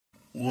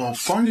Well,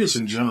 fungus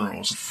in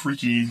general is a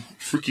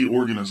freaky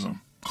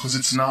organism because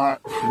it's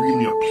not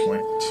really a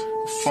plant.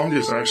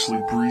 Fungus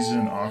actually breathes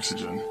in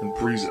oxygen and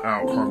breathes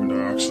out carbon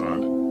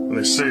dioxide. And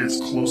they say it's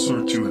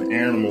closer to an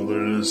animal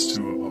than it is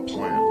to a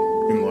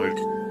plant in,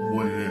 like,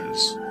 what it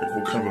is, like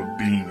what kind of a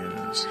being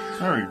it is.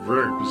 Very,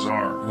 very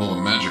bizarre. Well,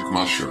 the magic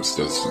mushrooms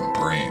does to the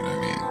brain. I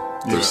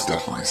mean, there's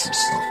definitely some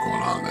stuff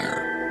going on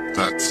there.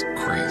 That's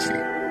crazy.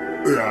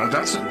 Yeah,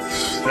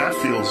 that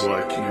feels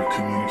like you're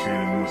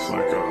communicating with,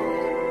 like,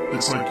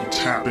 it's like you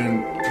tap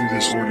in through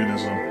this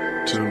organism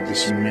to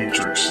this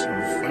matrix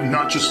of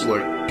not just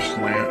like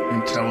plant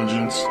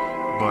intelligence,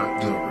 but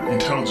the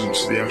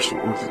intelligence of the actual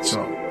earth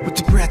itself. With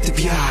the breath of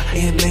Yah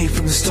and made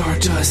from the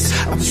stardust,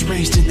 I was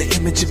raised in the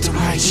image of the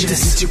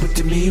righteous. With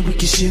the me, we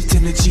can shift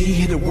energy,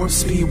 hit a warp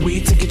speed, we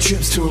taking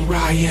trips to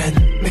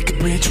Orion. Make a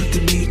bridge with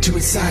the me to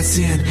inside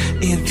sin,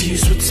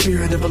 infused with the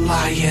spirit of a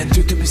lion.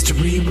 Through the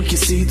mystery, we can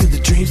see through the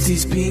dreams,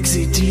 these beings,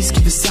 ETs,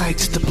 give a sight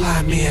to the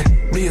blind man.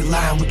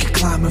 Realign, we can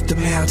climb up the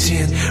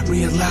mountain,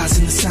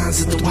 realizing the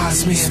signs of the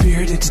wise men.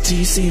 Spirit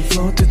entities seen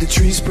flowing through the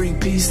trees, bring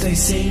peace, they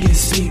sing and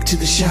speak to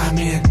the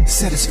shaman.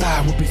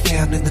 Satisfied will be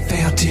found in the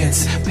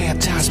fountains,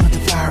 baptized by the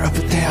fire of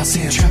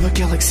 1,000. Travel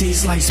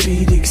galaxies, light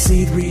speed,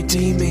 exceed,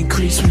 redeem,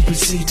 increase, we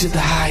proceed to the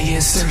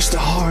highest. Search the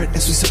heart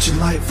as we search in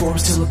light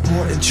forms,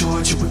 teleport and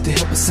charge with the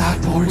help of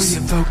sideboards.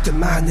 We invoke the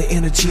mind, the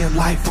energy, and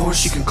life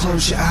force. You can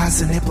close your eyes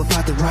and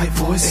amplify the right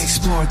voice.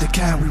 Explore the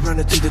kind, we run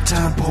it through the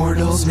time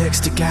portals.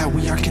 Next to God,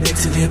 we are connected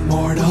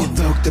immortal. We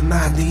invoke the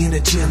mind, the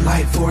energy, and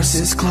light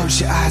forces.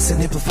 Close your eyes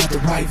and amplify the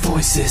right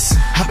voices.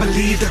 I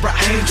believe there are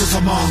angels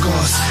among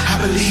us.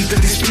 I believe that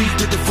they speak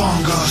to the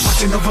fungus.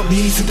 Watching over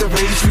me to the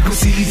rays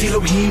frequencies.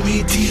 Elohim,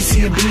 ETs,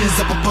 and beings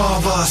up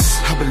above us.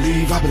 I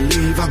believe, I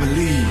believe, I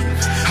believe.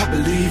 I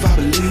believe, I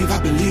believe, I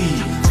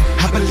believe.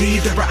 I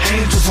believe there are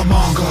angels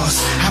among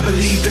us. I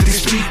believe that they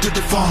speak to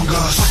the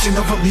fungus. Watching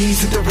over me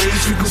to the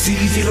rays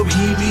frequencies.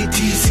 Elohim,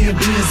 ETs, and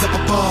beings up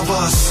above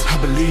us.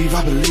 I believe,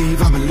 I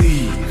believe, I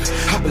believe.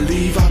 I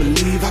believe, I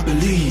believe, I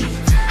believe.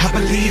 I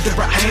believe there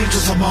are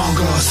angels among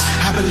us.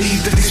 I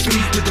believe that they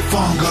speak to the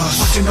fungus.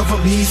 Watching over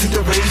me to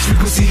the rays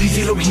frequencies.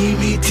 Elohim,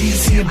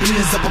 ETs, and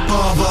beings up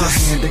above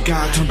us. With the hand of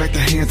God, turn back the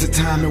hands of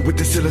time. And with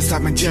the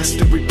psilocybin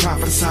gesture, we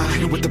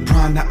prophesy. And with the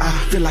prana, I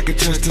feel like I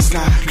touch the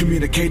sky.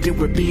 Communicating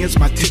with beings,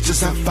 my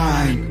teachers I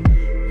find.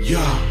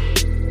 Yeah.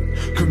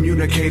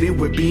 Communicating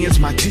with beings,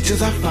 my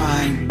teachers I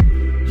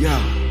find.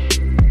 Yeah.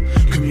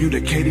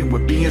 Communicating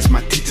with beings,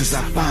 my teachers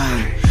I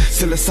find.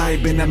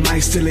 Psilocybin and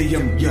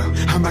mycelium, yeah.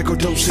 I'm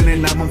microdosing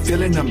and now I'm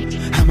feeling them.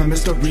 I'm a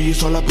mystery,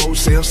 it's all about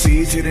cell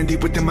seeds. Hidden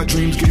deep within my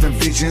dreams, giving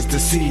visions to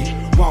see.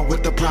 Walk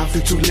with the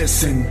prophets who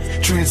listen.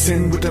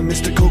 Transcend with the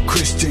mystical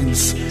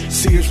Christians.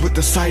 Seers with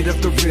the sight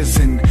of the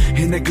risen.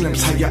 In a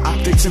glimpse, higher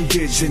optics and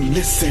vision.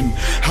 Listen,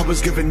 I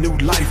was given new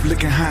life,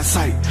 looking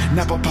hindsight.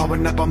 Not by power,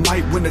 not by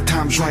might, when the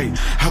time's right.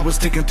 I was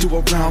taken to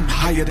a realm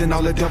higher than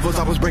all the devils.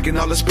 I was breaking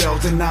all the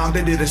spells, and now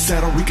that it is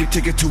settled, we can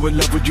take it to a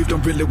level you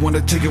don't really want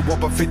to take it.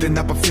 Walk by faith and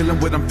not by feeling.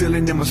 What I'm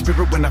feeling in my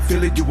spirit, when I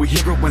feel it, you will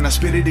hear it. When I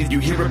spit it and you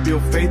hear it,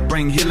 build faith,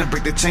 bring healing,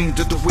 break the chains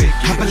of the wicked.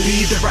 I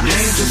believe there are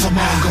angels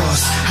among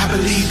us. I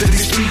believe that they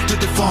speak to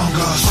the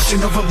fungus.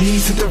 Watching over me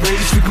to the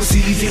rays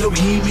frequencies.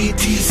 Elohim,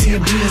 ETs,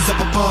 and beings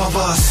up above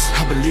us.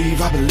 I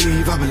believe, I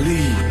believe, I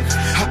believe.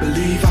 I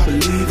believe, I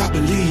believe, I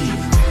believe.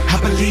 I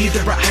believe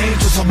there are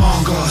angels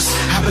among us.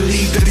 I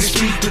believe that they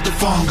speak to the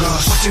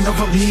fungus. Watching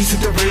over me to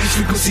the rays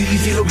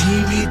frequencies.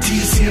 Elohim,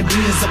 ETs, and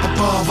beings up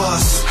above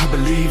us. I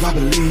believe, I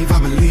believe, I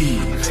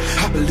believe.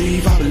 I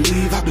believe, I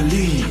believe, I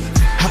believe.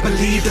 I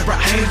believe there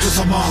are angels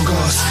among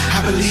us.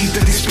 I believe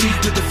that they speak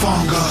to the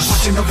fungus.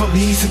 Watching over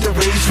me to the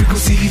rays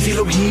frequencies.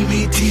 Elohim,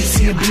 ETs,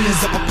 and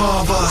beings up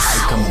above us.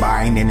 I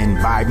combine and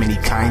imbibe many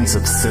kinds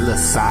of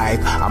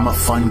psilocybe. I'm a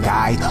fun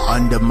guy,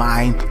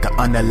 undermine the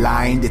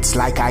underlined. It's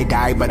like I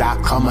die, but I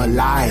come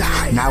alive.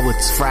 Now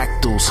it's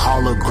fractals,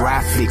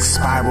 holographic,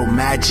 spiral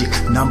magic,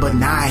 number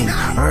 9.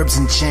 Herbs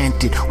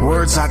enchanted,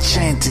 words are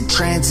chanted,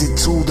 transit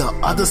to the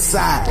other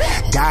side.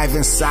 Dive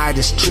inside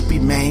this trippy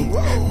man,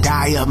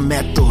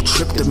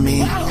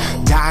 diamethyltryptamine,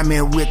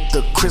 diamond with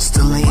the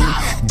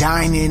crystalline,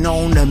 dining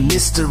on the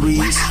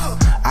mysteries.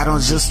 I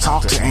don't just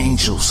talk to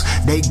angels,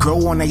 they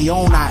grow on their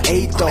own, I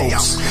ate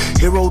those.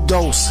 Hero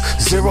dose,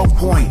 0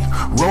 point,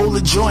 roll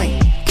a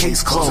joint,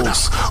 case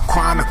closed.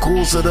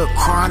 Chronicles of the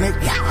chronic,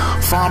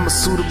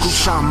 pharmaceutical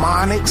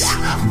shamanics,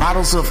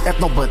 bottles of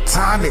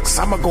ethnobotanics.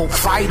 I'ma go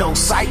phyto,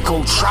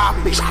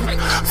 psychotropic,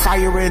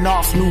 firing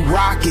off new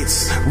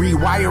rockets,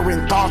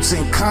 rewiring thoughts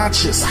and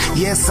conscious.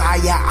 Yes,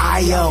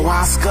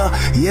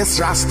 ayahuasca, yes,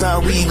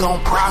 Rasta, we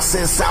gon'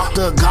 process out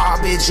the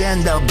garbage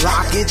and the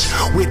blockage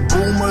with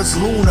boomers,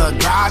 lunar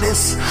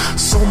goddess,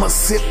 soma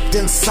sipped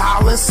in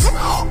solace,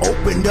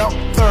 opened up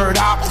third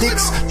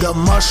optics, the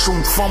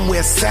mushroom from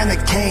where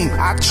Santa came.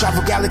 I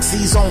travel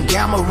galaxies on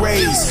gamma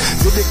rays,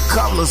 vivid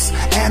colors,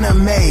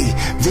 anime,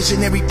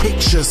 visionary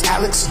pictures,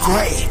 Alex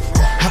Gray.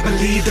 I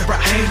believe there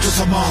are angels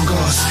among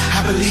us.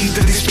 I believe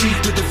that they speak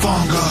to the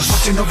fungus.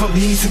 Watching over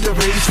me to the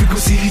rays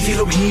frequencies.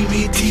 Elohim,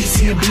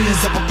 ETs, and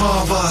beings up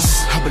above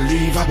us. I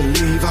believe, I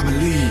believe, I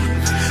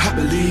believe.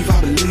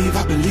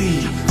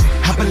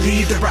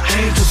 there are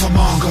angels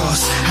among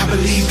us. I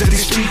believe that they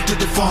speak to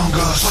the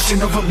fungus.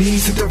 Watching over me,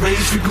 set the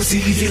rays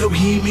frequencies.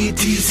 Elohim,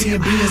 ETs,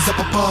 and beings up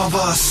above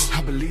us.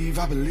 I believe,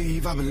 I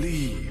believe, I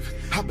believe.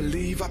 I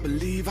believe, I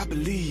believe, I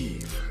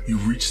believe. You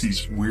reach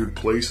these weird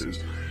places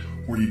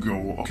where you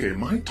go, okay,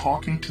 am I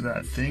talking to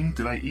that thing?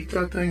 Did I eat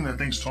that thing? That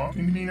thing's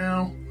talking to me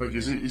now? Like,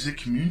 is it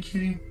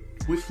communicating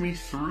with me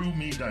through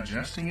me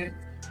digesting it?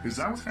 Is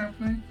that what's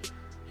happening?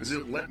 Does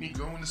it let me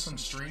go into some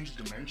strange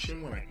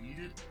dimension when I eat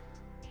it?